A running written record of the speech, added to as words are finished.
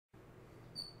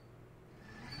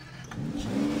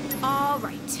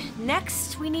Alright,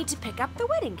 next we need to pick up the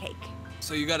wedding cake.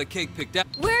 So you got a cake picked out?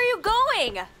 Where are you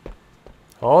going?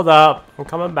 Hold up. I'm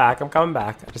coming back. I'm coming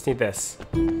back. I just need this.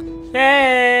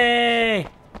 Yay!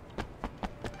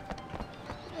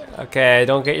 Okay,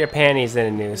 don't get your panties in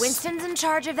a noose. Winston's in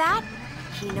charge of that.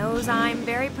 He knows I'm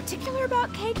very particular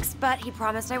about cakes, but he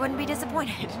promised I wouldn't be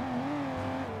disappointed.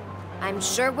 I'm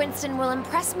sure Winston will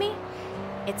impress me.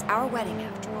 It's our wedding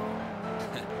after all.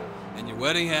 And your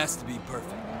wedding has to be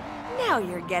perfect. Now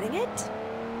you're getting it.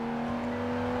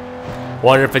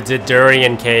 Wonder if it's a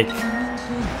durian cake.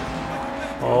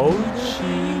 Oh,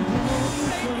 gee.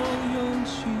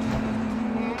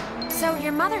 So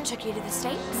your mother took you to the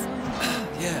States?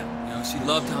 Yeah, you know, she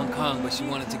loved Hong Kong, but she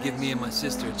wanted to give me and my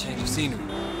sister a change of scenery.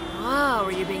 Oh,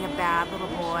 were you being a bad little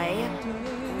boy?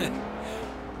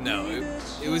 No,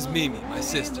 it was Mimi, my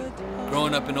sister.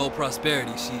 Growing up in Old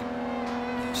Prosperity, she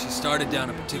started down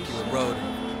a particular road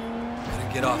and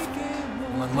couldn't get off of it.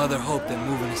 And my mother hoped that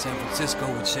moving to San Francisco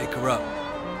would shake her up.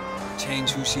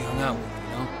 Change who she hung out with,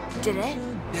 you know? Did it?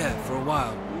 Yeah, for a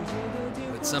while.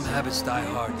 But some habits die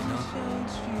hard, you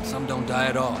know? Some don't die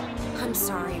at all. I'm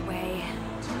sorry, Wei.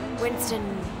 Winston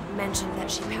mentioned that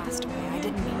she passed away. I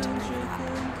didn't mean to bring it up.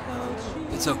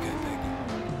 It's okay, Peggy.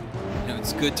 You know,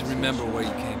 it's good to remember where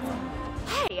you came from.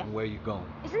 Hey! And where you're going.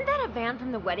 Isn't that a van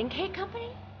from the wedding cake company?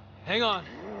 Hang on.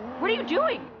 What are you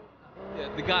doing? Yeah,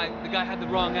 the guy had the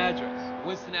wrong address.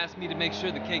 Winston asked me to make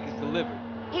sure the cake is delivered.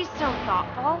 He's so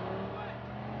thoughtful.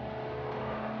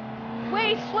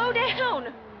 Wait, slow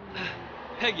down!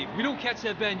 Peggy, if we don't catch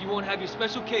that van, you won't have your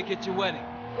special cake at your wedding.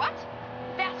 What?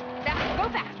 Fast, go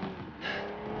fast!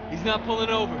 He's not pulling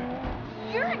over.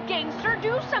 You're a gangster,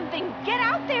 do something! Get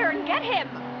out there and get him!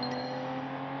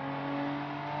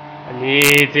 I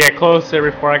need to get closer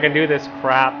before I can do this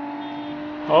crap.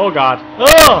 Oh god.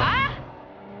 Oh! Ah!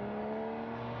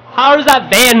 How is that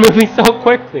van moving so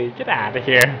quickly? Get out of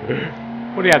here.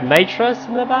 What do you have, nitrous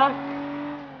in the back?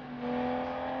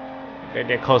 Gotta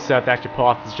get close enough to actually pull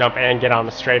off this jump and get on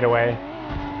the straightaway.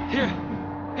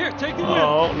 Here, take the wheel.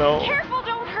 Oh no. Careful,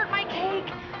 don't hurt my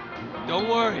cake! Don't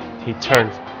worry. He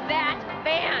turned. That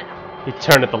van! He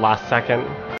turned at the last second.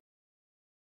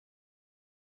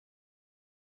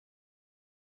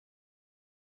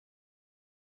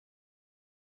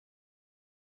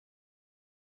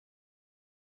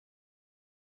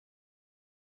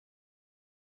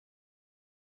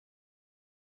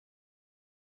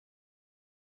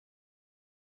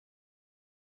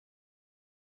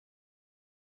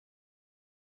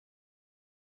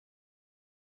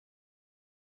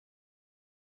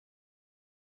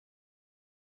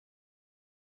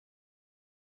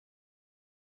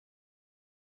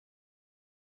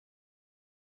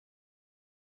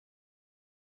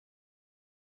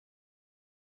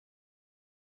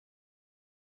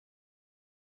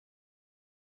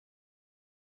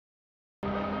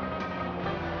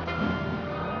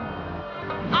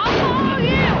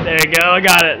 There you go, I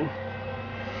got it.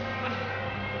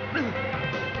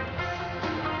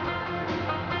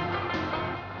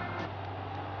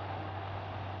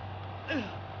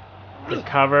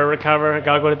 Recover, I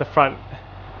gotta go to the front.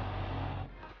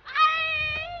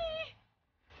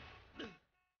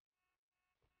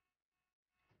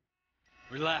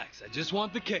 Relax, I just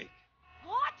want the cake.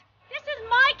 What? This is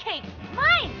my cake!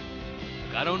 Mine!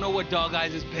 I don't know what Dog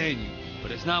Eyes is paying you,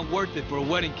 but it's not worth it for a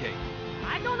wedding cake.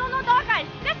 I don't know no dog eyes.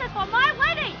 This is for my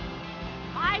wedding!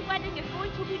 My wedding is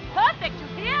going to be perfect, you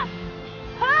hear?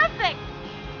 Perfect!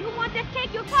 You want this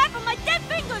cake, you cry for my dead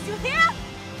fingers, you hear?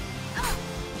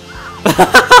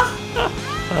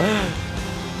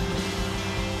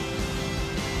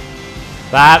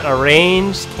 That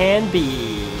arranged can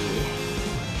be.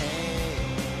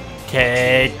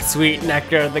 Cake, sweet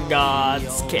nectar of the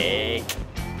gods, cake.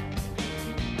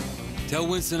 Tell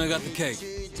Winston I got the cake.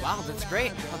 Wow, that's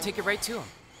great. I'll take it right to him.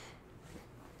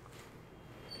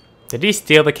 Did he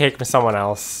steal the cake from someone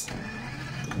else?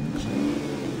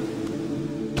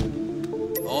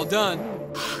 All done.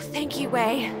 Thank you,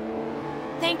 Wei.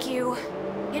 Thank you.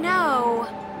 You know,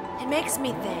 it makes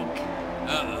me think.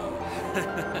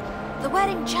 Uh-oh. The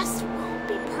wedding just won't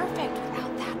be perfect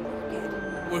without that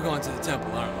orchid. We're going to the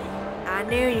temple, aren't we? I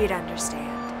knew you'd understand.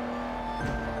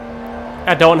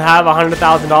 I don't have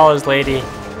 $100,000, lady.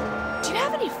 Do you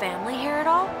have any family here at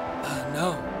all?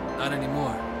 No, not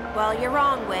anymore. Well, you're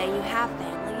wrong, Wei. You have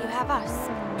family. You have us.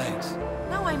 Thanks.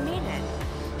 No, I mean it.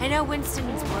 I know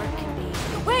Winston's work can be...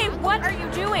 Wait, what are you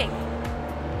doing?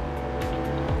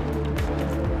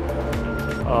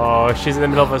 Oh, she's in the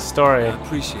middle of a story. I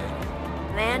appreciate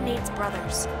it. Man needs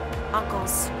brothers,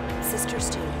 uncles, sisters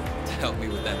too. To help me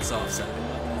with that soft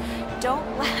side. Don't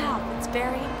laugh. It's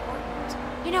very important.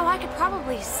 You know, I could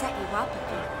probably set you up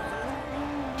if you...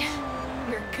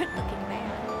 You're a good-looking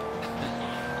man.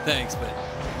 Thanks, but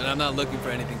I'm not looking for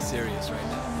anything serious right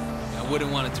now. I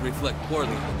wouldn't want it to reflect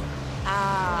poorly on you.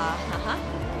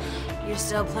 You're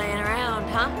still playing around,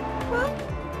 huh? Well,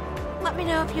 let me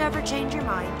know if you ever change your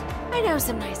mind. I know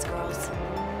some nice girls.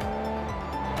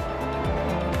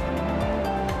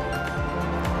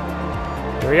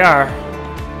 Here we are.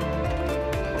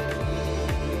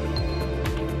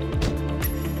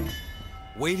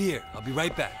 Wait here. I'll be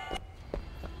right back.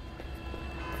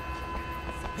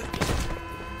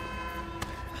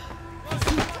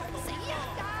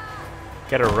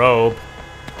 Get a robe.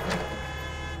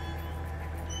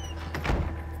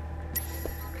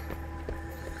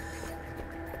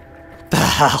 The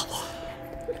hell?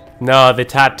 No, the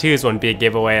tattoos wouldn't be a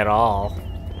giveaway at all.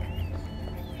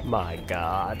 My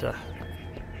god.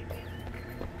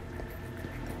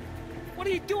 What are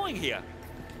you doing here?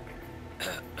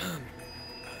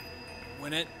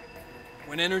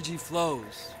 When energy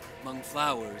flows among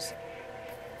flowers,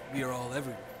 we are all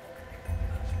everywhere.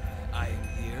 I am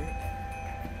here,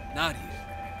 not here.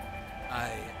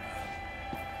 I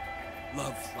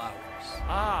love flowers.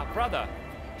 Ah, brother.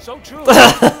 So true.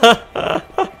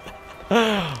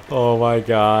 Oh my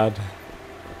god.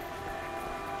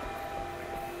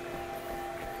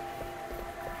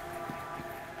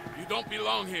 You don't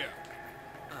belong here.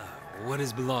 What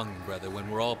is belonging, brother, when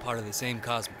we're all part of the same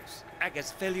cosmos? I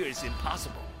guess failure is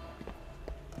impossible.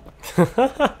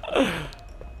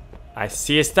 I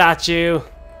see a statue.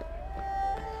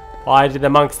 Why did the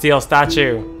monk steal a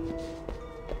statue?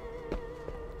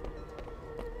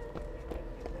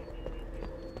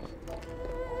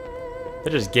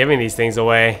 They're just giving these things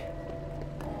away.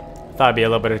 I thought it'd be a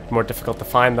little bit more difficult to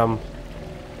find them.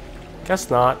 Guess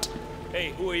not.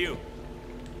 Hey, who are you?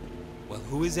 Well,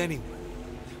 who is anyone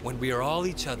when we are all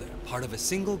each other, part of a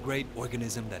single great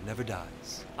organism that never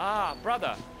dies? Ah,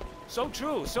 brother. So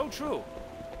true, so true.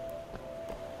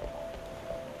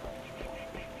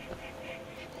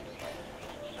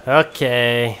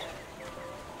 Okay.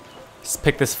 Let's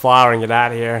pick this flower and get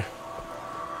out of here.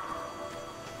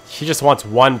 She just wants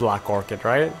one black orchid,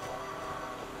 right?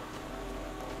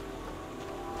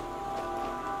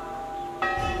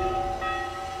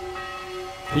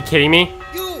 You kidding me?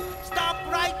 You stop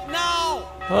right now.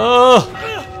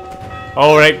 Oh!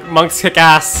 Oh, right. Monks kick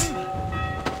ass.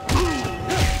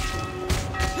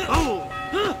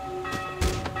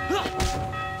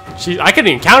 Jeez, I couldn't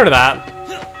even counter that.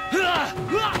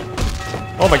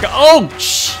 Oh my god. Oh,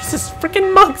 Jesus.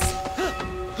 Freaking monks.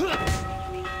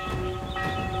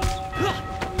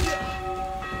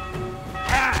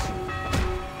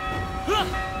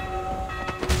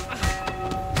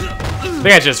 I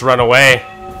think I just run away.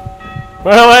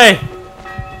 Run away!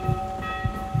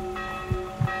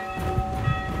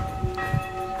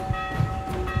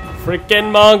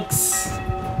 Freaking monks!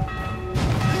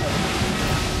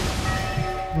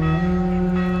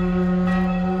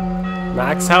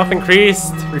 Max health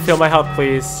increased. Refill my health,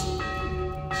 please.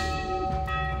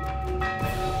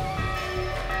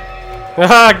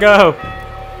 Ah, go!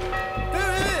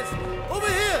 There it is. Over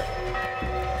here.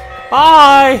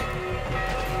 Bye!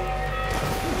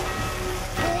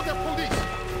 Call the police.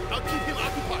 I'll keep him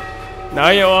occupied. No,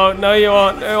 you won't. No, you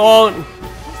won't. You won't. He's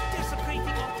desecrating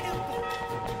our temple.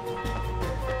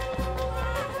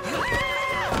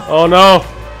 Oh no!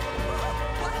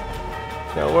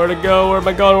 Yeah, where to go? Where am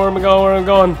I going? Where am I going? Where am I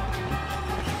going?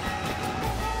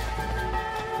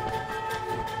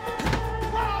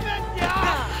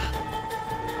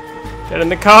 Get in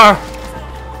the car!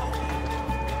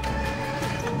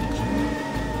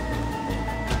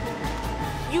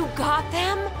 You got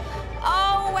them?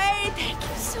 Oh, wait, thank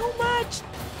you so much.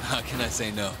 How can I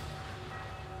say no?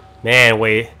 Man,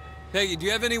 wait. Peggy, do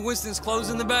you have any Winston's clothes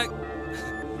in the back?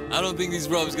 I don't think these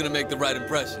robes gonna make the right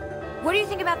impression. What do you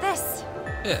think about this?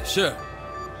 Yeah, sure.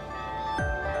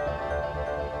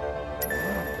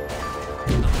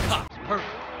 Cops,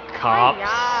 perfect. Cops.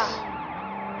 Yeah.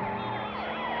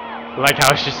 I like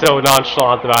how she's so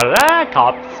nonchalant about it. Ah,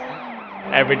 cops.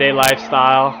 Everyday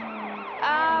lifestyle.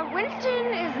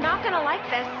 Winston is not gonna like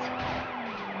this.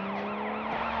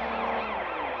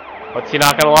 What's he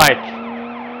not gonna like?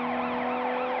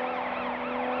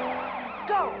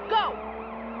 Go, go!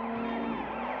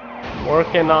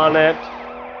 Working on it.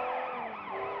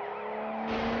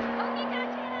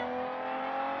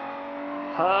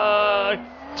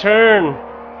 Turn.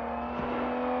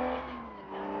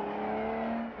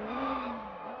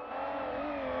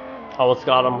 Almost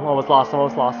got him. Almost lost him.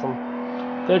 Almost lost him.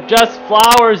 They're just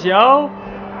flowers, yo.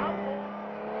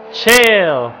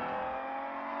 Chill.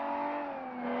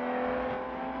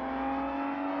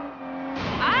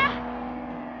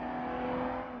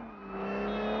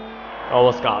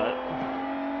 Almost got it.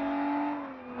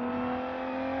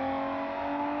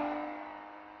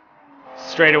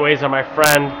 Straightaways are my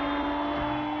friend.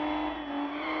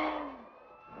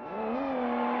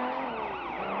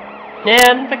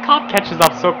 Man, the cop catches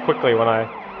up so quickly when I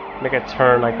make a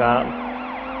turn like that.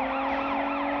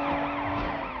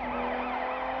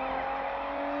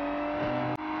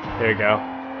 There you go.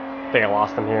 I think I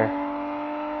lost him here.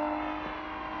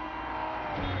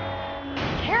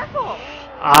 Careful!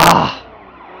 Ah!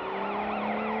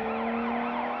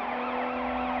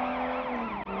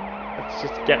 Let's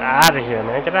just get out of here,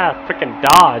 man. Get out of freaking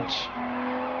Dodge.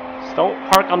 Just don't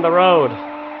park on the road.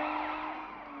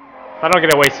 If I don't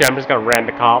get away soon, I'm just gonna ram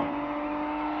the cop.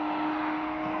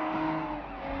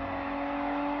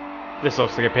 This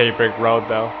looks like a pretty big road,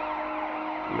 though.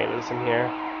 Maybe this in here.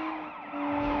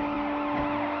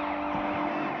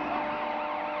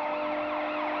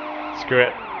 Screw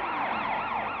it.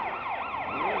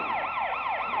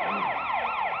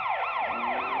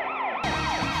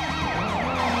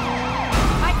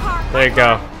 My car! There you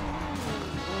go.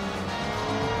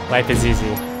 Life is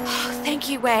easy. Thank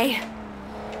you, Wei.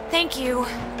 Thank you.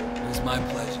 It was my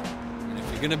pleasure. And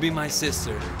if you're gonna be my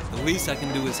sister, the least I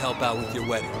can do is help out with your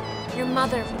wedding. Your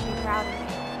mother would be proud of me.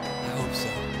 I hope so.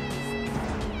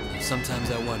 Sometimes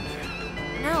I wonder.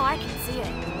 No, I can see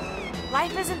it.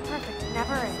 Life isn't perfect. It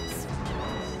never is.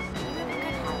 You have a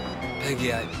good heart.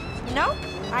 Peggy, Nope.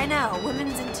 I know.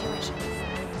 Women's intuition.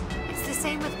 It's the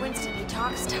same with Winston. He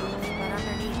talks tough, but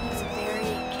underneath he's a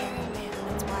very caring man.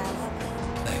 That's why I love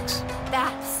him. thanks.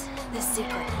 That's the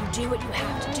secret. You do what you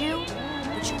have to do,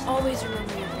 but you always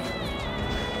remember your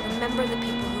family. Remember the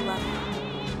people who love you.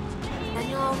 Then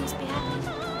you'll always be happy.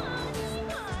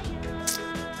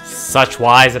 Such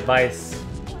wise advice.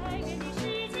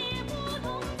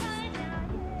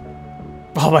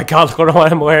 Oh my god, look at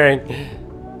what I'm wearing.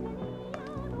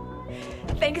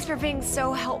 Thanks for being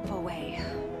so helpful, Wei.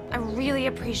 I really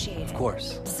appreciate it. Of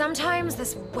course. Sometimes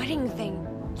this wedding thing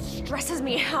stresses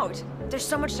me out. There's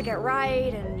so much to get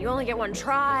right, and you only get one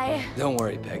try. Don't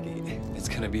worry, Peggy. It's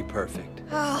gonna be perfect.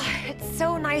 Oh, it's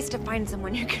so nice to find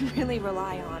someone you can really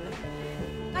rely on.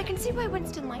 I can see why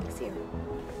Winston likes you.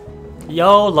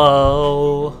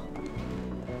 YOLO.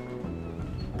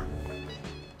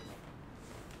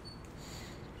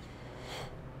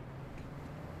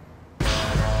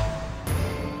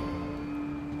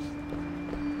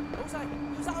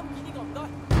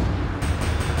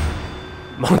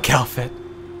 Monk outfit.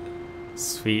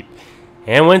 Sweet.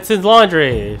 And Winston's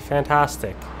laundry.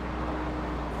 Fantastic.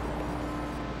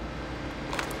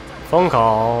 Phone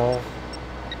call.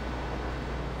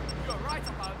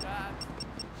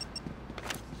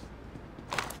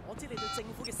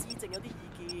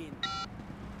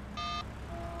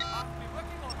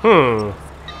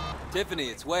 Tiffany,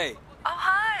 it's Wei. Oh,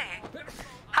 hi.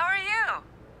 How are you?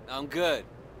 I'm good.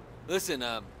 Listen,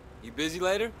 you busy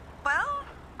later? Well,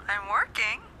 I'm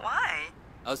working. Why?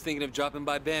 I was thinking of dropping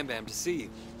by Bam Bam to see you.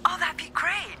 Oh, that'd be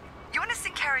great. You want to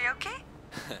sing karaoke?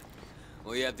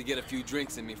 Well, you have to get a few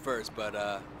drinks in me first,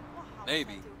 but,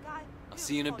 maybe. I'll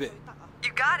see you in a bit.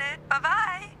 You got it.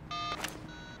 Bye-bye.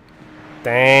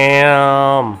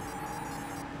 Damn.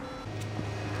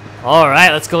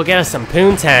 Alright, let's go get us some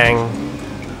poontang.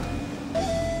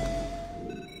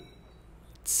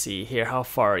 Let's see here. How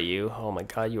far are you? Oh my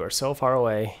god, you are so far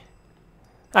away.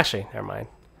 Actually, never mind.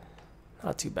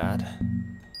 Not too bad.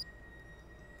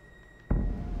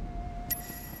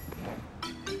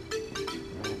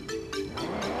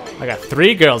 I got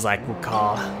 3 girls I can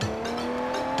call.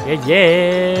 Yeah,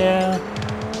 yeah.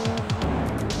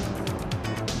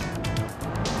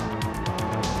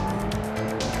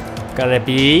 Gonna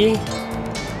be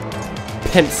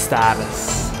pimp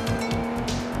status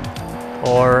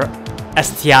or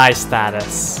STI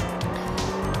status.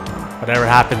 Whatever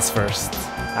happens first,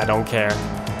 I don't care.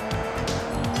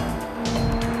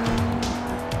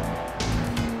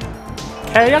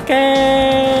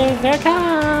 Karaoke! Here it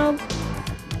comes!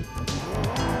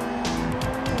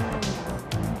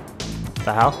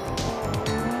 The hell?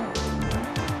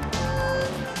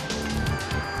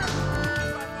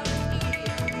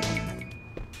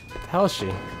 The hell is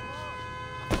she?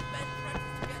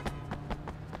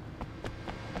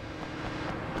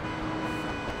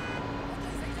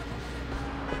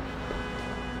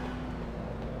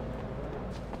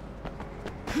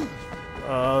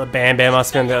 Oh, the Bam Bam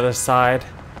must be on the other side.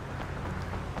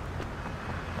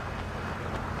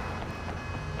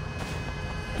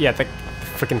 Yeah, the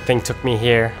freaking thing took me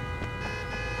here.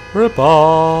 Rip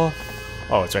off.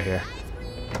 Oh, it's right here.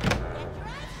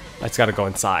 I just gotta go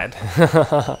inside.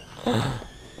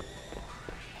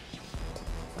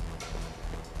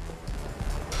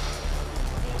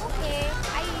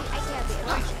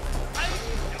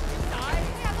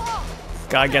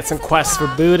 Gotta get some quests for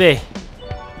booty.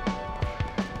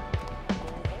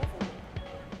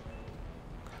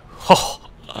 Oh.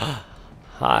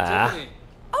 Tiffany,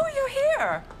 Oh, you're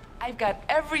here. I've got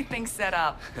everything set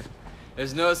up.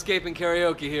 there's no escaping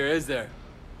karaoke here, is there?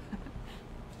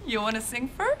 You want to sing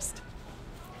first?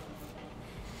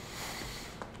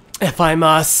 If I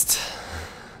must.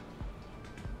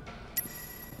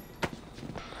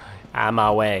 On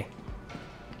my way.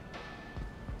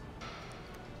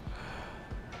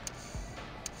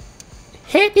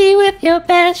 Hit me with your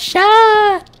best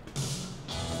shot.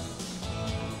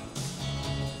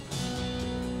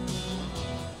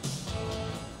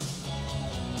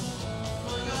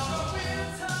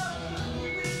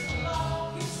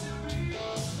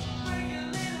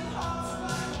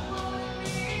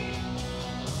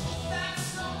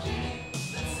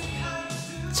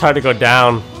 It's hard to go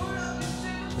down.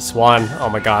 This one, oh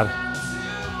my god.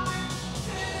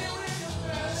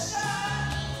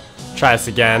 Try this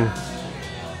again.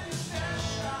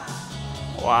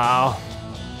 Wow.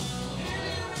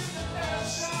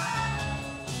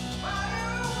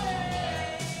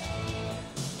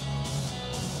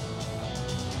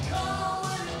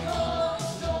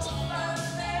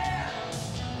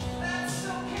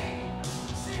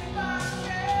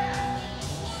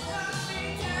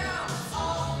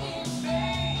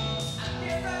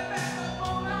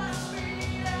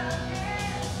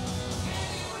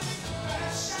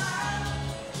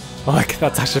 Look,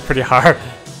 that's actually pretty hard.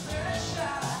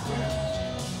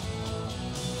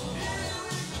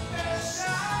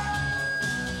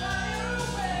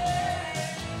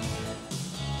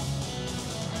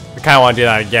 I kind of want to do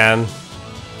that again.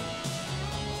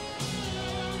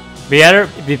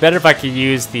 It'd be better if I could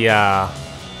use the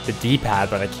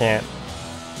D-pad, but I can't.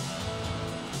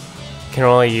 Can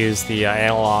only use the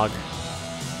analog.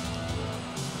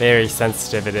 Very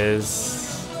sensitive it is.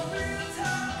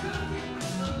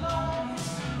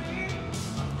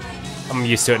 I'm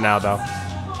used to it now, though.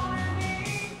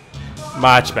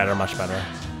 Much better, much better.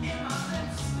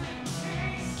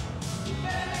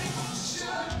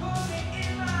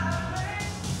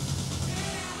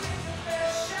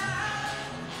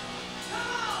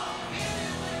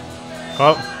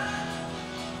 Oh.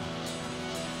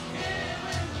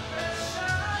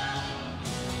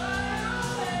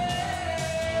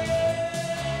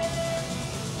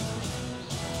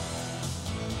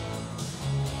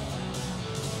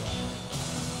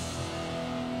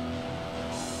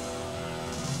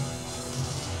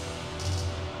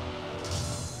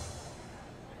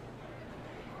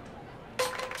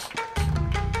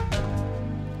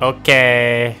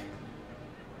 Okay.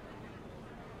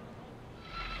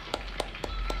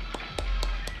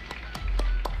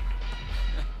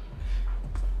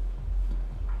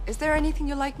 Is there anything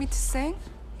you'd like me to sing?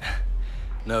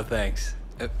 No thanks.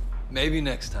 Maybe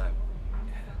next time.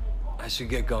 I should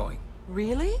get going.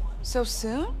 Really? So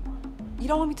soon? You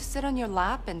don't want me to sit on your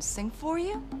lap and sing for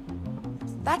you?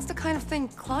 That's the kind of thing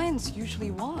clients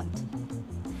usually want.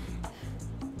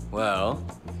 Well,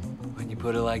 when you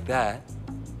put it like that.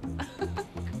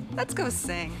 Let's go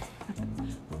sing.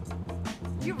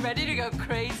 You ready to go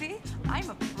crazy? I'm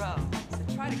a pro,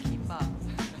 so try to keep up.